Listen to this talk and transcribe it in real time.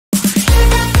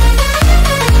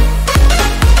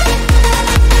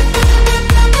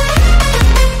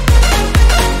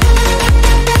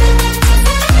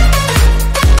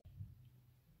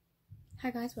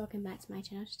guys, welcome back to my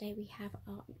channel. Today we have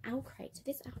our Owlcrate. So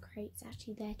this Owlcrate is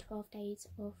actually their 12 days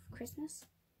of Christmas.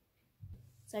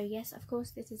 So yes, of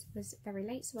course was very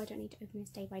late, so I don't need to open this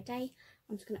day by day.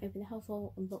 I'm just going to open the whole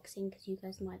full unboxing because you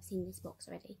guys might have seen this box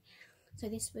already. So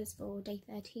this was for day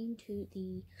 13 to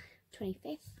the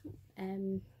 25th.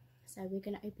 So we're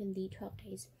going to open the 12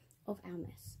 days of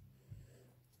Owlmas.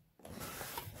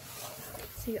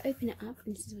 So you open it up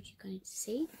and this is what you're going to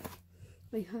see.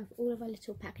 We have all of our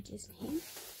little packages in here.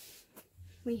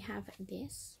 We have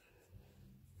this.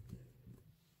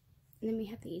 And then we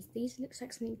have these. These looks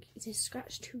like something, it says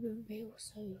scratch to reveal,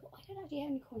 so I don't actually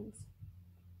have any coins.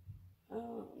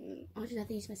 I'll just have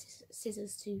these my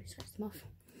scissors to scratch them off.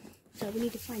 So we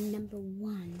need to find number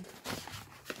 1.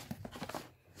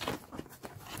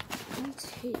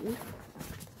 2.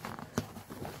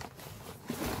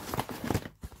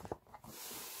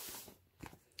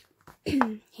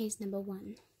 Here's number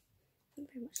 1. Not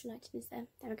very much light is there.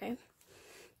 There we go.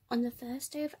 On the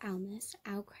first day of Owlmas,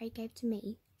 Owlcrate gave to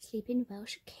me sleeping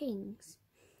Welsh kings.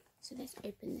 So let's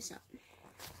open this up.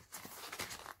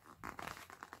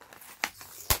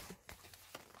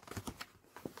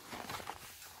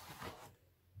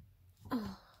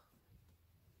 Oh,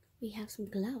 we have some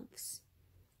gloves.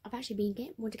 I've actually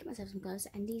wanted to get myself some gloves,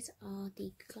 and these are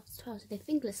the gloves as well. So they're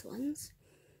fingerless ones.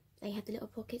 They have the little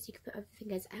pockets you can put over the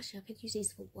fingers. Actually, I could use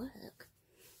these for work.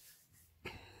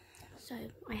 So,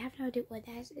 I have no idea what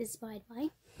that is inspired by.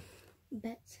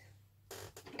 But,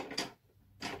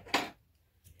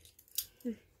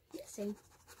 let's see.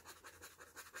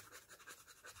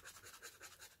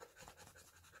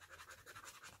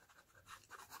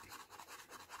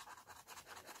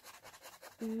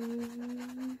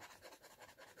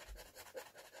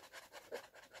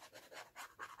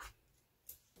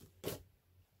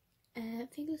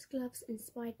 Fingerless gloves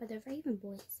inspired by the Raven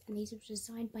Boys, and these were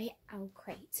designed by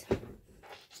Owlcrate.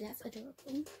 So that's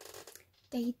adorable.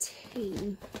 Day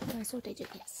 2. Oh, I saw day 2,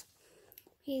 yes.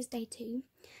 Here's day 2.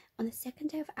 On the second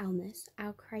day of Owlmas,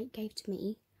 Owlcrate gave to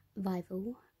me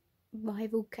rival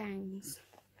gangs.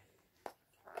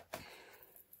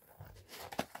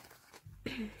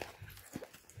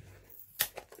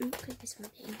 What could this one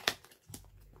be?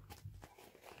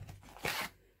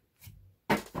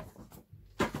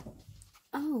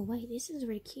 Oh wait, this is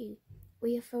really cute.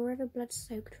 We are forever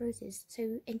blood-soaked roses.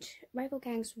 So Rival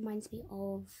Gangs reminds me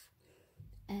of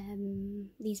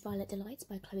these Violet Delights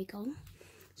by Chloe Gong.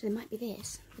 So there might be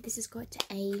this, but this has got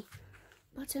a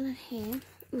button on here.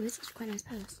 Oh, this is quite a nice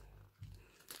purse.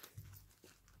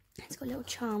 It's got a little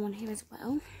charm on here as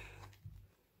well.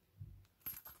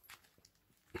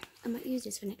 I might use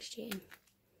this for next year.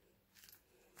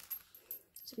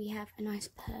 So we have a nice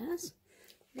purse.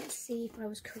 Let's see if I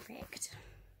was correct.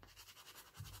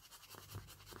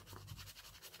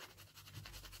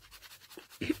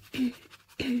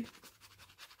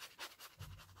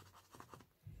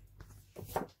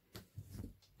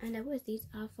 And I was, these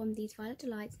are from these Violet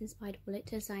Delights inspired wallet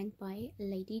designed by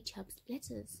Lady Chubb's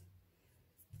Glitters.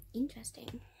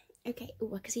 Interesting. Okay,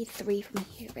 oh, I can see 3 from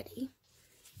here already.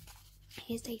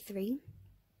 Here's day 3.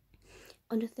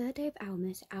 On the third day of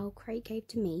Owlmas, Owlcrate gave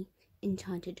to me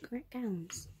Enchanted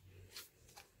Gowns.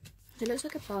 So it looks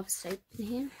like a bar of soap in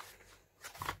here.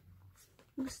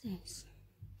 What's this?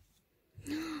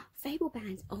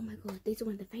 FableBands. Oh my god, these are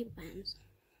one of the FableBands.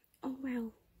 Oh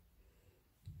wow.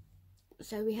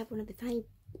 So we have one of the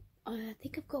I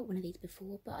think I've got one of these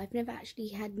before, but I've never actually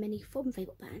had many from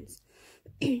FableBands.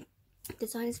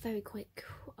 Design is very quite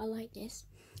cool. I like this.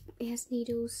 It has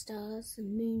needles, stars,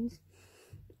 and moons.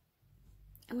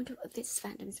 I wonder what this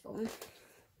fandom is for.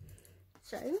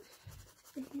 So,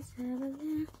 let's have a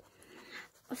look.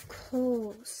 Of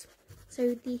course.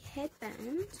 So the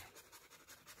headband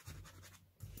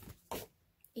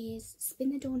is Spin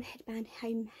the Dawn Headband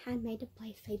handmade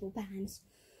by FableBands.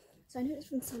 So I know it's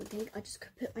from something, I just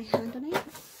could put my hand on it.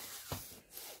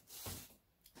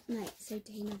 Right, so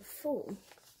day number 4.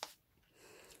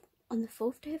 On the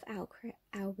 4th day of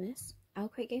Owlmas,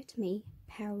 Owlcrate gave to me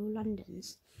Parallel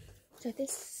Londons. So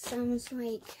this sounds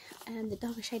like the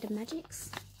darker shade of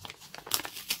Magics.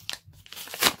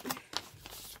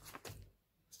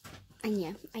 And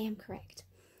yeah, I am correct.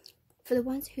 For the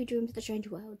ones who dream of the strange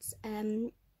worlds,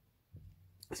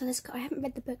 so this, I haven't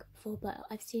read the book before, but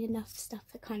I've seen enough stuff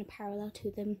that kind of parallel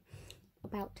to them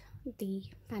about the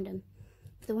fandom.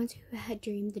 For the ones who had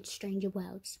dreamed the stranger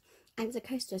worlds, and it's a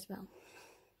coaster as well,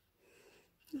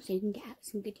 so you can get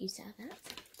some good use out of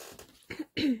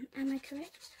that. Am I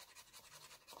correct?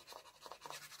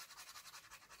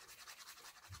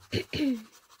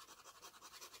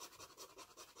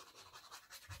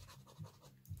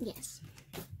 Yes,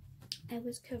 I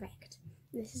was correct.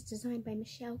 This is designed by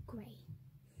Michelle Gray.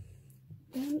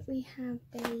 Then we have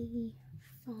day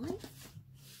 5.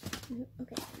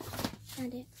 Okay,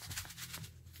 found it.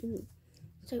 Ooh.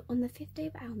 So on the 5th day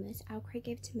of Owlmas, Owlcrate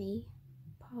gave to me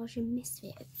Parisian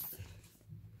Misfits.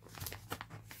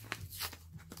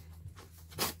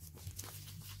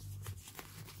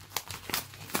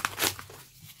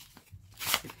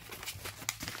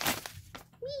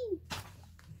 Whee!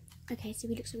 Okay, so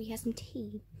it looks like we have some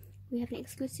tea. We have an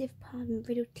exclusive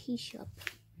Riddle tea shop.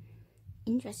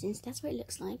 Interesting, so that's what it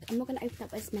looks like. I'm not going to open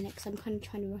up this minute because I'm kind of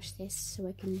trying to rush this so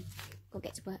I can go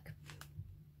get to work.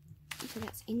 So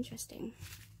that's interesting.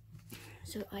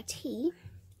 So our tea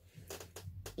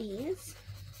is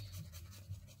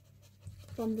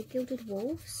from the Gilded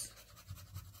Wolves.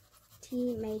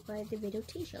 Tea made by the Riddle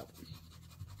tea shop.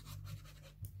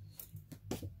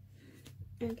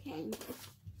 Okay.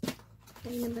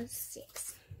 Day number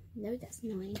 6. No, that's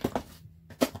 9.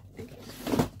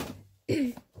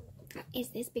 Okay. Is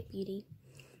this big beauty?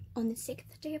 On the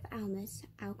 6th day of Owlmas,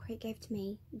 Owlcrate gave to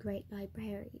me Great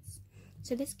Libraries.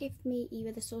 So this gave me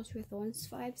either the Sorcery of Thorns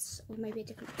vibes or maybe a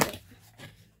different book.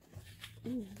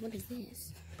 Ooh, what is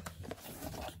this?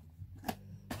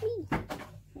 Whee!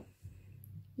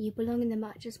 You belong in the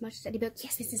much as any book.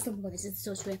 Yes, this is something. This is the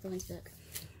Sorcery of Thorns book.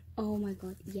 Oh my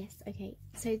god, yes. Okay,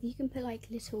 so you can put like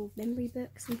little memory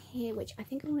books in here, which I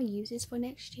think I'm going to use this for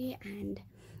next year, and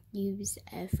use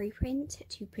a free print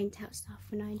to print out stuff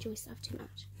when I enjoy stuff too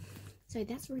much. So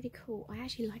that's really cool. I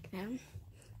actually like that.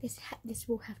 This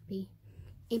will have to be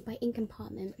in by ink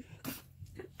compartment.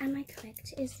 Am I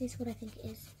correct? Is this what I think it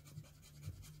is?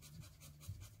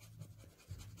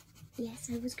 Yes,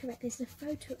 I was correct. This is a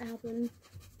photo album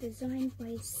designed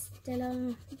by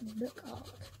Stella Book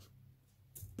Art.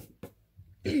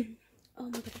 Oh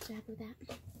my god, I'm so happy with that.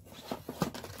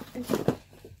 Okay.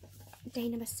 Day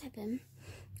number 7.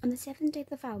 On the 7th day of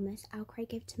the Owlmas, Owlcrate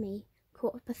gave to me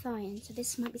Court of Prythian. So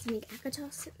this might be something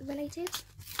Akatos related.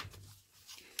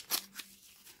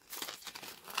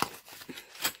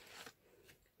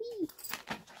 Whee!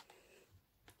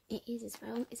 It is as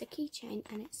well. It's a keychain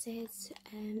and it says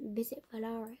Visit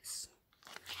Valaris.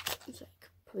 So I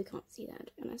probably can't see that,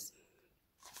 to be honest.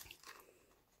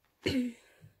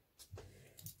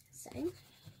 So,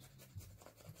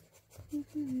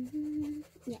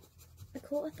 yeah, the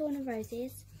Court of Thorn and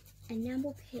Roses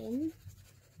enamel pin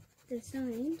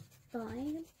designed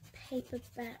by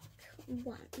FableBands.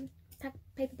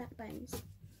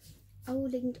 I will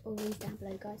link all these down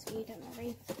below, guys, for you, don't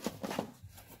worry.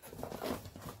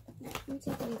 Now, let me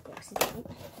take these boxes out.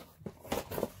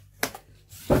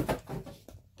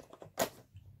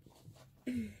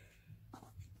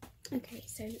 Okay,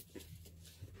 so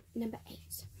number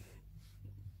 8.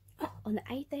 On the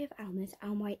 8th day of Owlmas,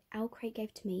 Owlcrate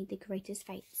gave to me The Greatest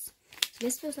Fates. So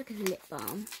this feels like a lip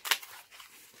balm.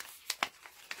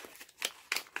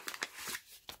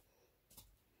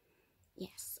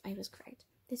 Yes, I was correct.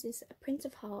 This is a Prince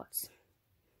of Hearts.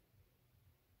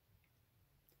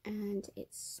 And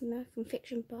it's from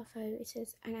Fiction Buffo. It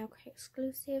says an Owlcrate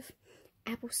exclusive.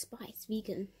 Apple Spice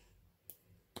Vegan.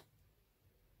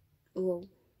 Oh.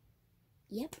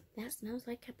 Yep, that smells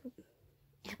like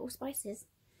apple spices.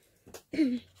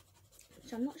 So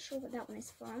I'm not sure what that one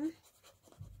is from.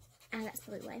 And that's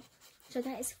probably why. So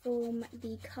that is from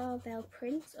the Caraval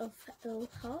Prince of Earl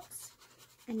Hearts.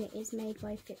 And it is made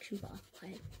by Fiction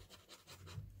Buffo.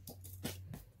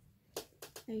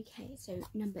 Okay, so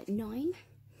number 9.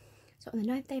 So on the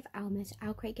 9th day of Owlmas,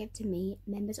 Owlcrate gave to me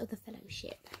Members of the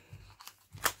Fellowship.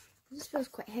 This feels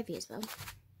quite heavy as well.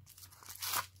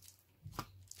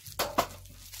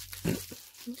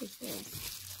 What is this?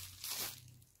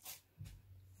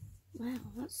 Wow,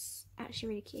 that's actually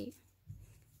really cute.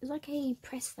 It's like a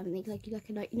press something, like you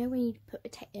know when you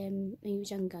put when you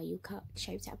was younger, you cut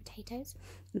shapes out of potatoes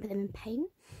and put them in paint.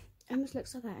 It almost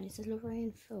looks like that, and it says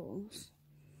Lorraine Falls.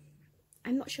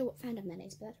 I'm not sure what fandom that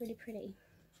is, but that's really pretty.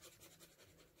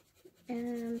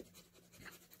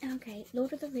 Okay,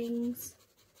 Lord of the Rings,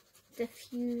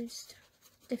 Diffuser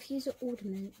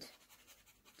Ornament,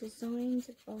 designed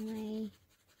by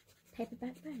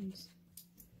FableBands.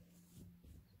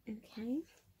 Okay.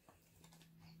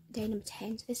 Day number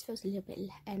 10, so this feels a little bit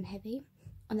heavy.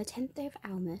 On the 10th day of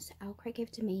Owlmas, Owlcrate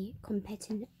gave to me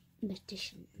Competent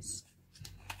Magicians.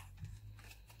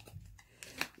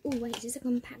 Oh wait, is this a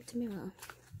compact mirror?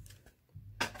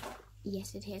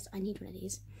 Yes it is, I need one of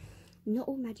these. Not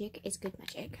all magic is good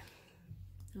magic.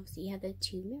 Obviously you have the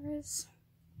 2 mirrors.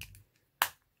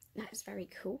 That's very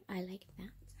cool, I like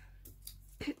that.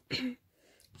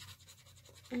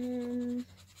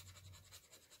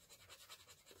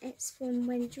 It's from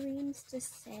When Dreams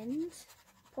Descend.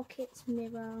 pocket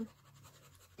mirror,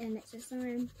 and it's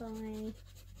designed by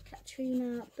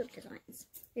Catarina Book Designs.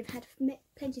 We've had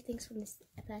plenty of things from this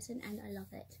person and I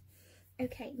love it.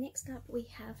 Okay, next up we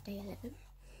have day 11.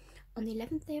 On the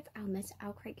 11th day of Owlmas,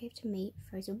 Owlcrate gave to me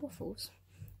frozen waffles.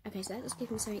 Okay, so that was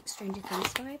giving me some Stranger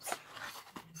Things vibes.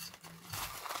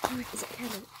 Oh, is it a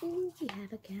candle? Ooh, we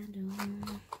have a candle.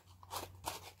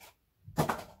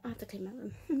 I have to clean my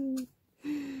room.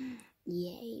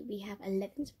 Yay, we have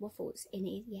 11 waffles in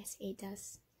it. Yes, it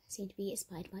does seem to be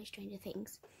inspired by Stranger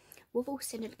Things. Waffle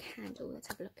scented candle. Let's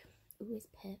have a look. Ooh, it's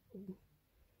purple.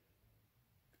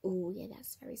 Ooh, yeah,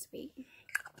 that's very sweet.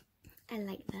 I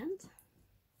like that.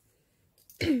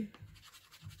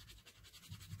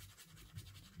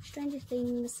 Stranger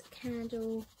Things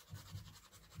candle.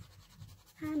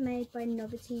 Handmade by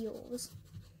Novelty Yours.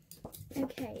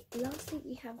 Okay, lastly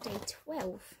we have day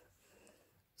 12.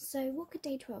 So what could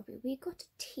day 12 be? We got a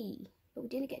tea, but we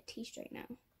didn't get a tea strainer.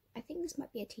 I think this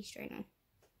might be a tea strainer.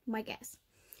 My guess.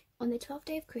 On the 12th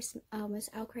day of Owlmas,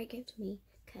 Owlcrate gave to me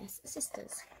Cursed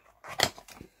Sisters.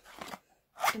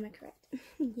 Am I correct?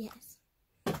 Yes.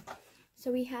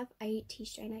 So we have a tea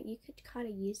strainer. You could kind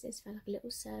of use this for like a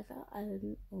little server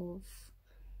of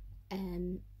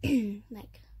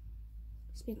like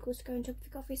sprinkles to go on top of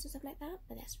your coffees or stuff like that.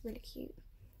 But that's really cute.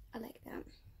 I like that.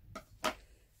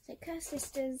 So Cursed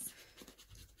Sisters.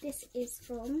 This is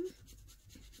from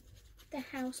the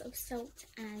House of Salt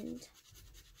and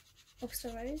of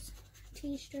Sorrows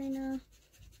tea strainer,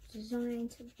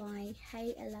 designed by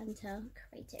Hey Atlanta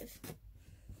Creative.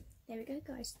 There we go,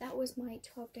 guys. That was my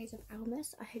 12 days of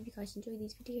Owlmas. I hope you guys enjoy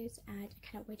these videos and I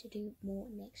cannot wait to do more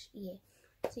next year.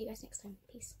 See you guys next time.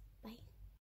 Peace. Bye.